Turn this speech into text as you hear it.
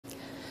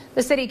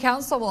The City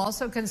Council will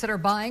also consider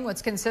buying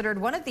what's considered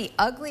one of the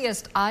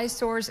ugliest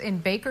eyesores in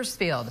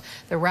Bakersfield.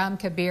 The Ram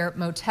Kabir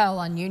Motel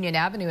on Union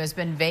Avenue has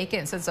been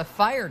vacant since a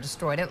fire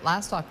destroyed it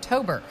last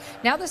October.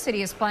 Now the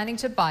city is planning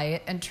to buy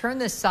it and turn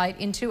this site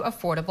into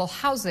affordable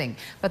housing.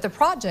 But the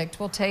project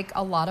will take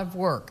a lot of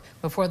work.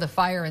 Before the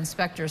fire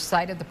inspectors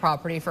cited the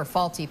property for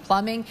faulty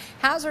plumbing,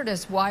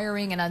 hazardous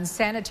wiring, and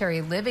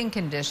unsanitary living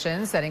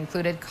conditions that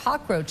included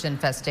cockroach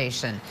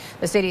infestation.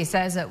 The city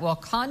says it will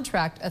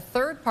contract a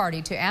third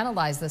party to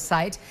analyze the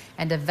site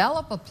and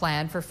develop a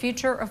plan for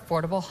future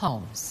affordable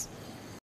homes.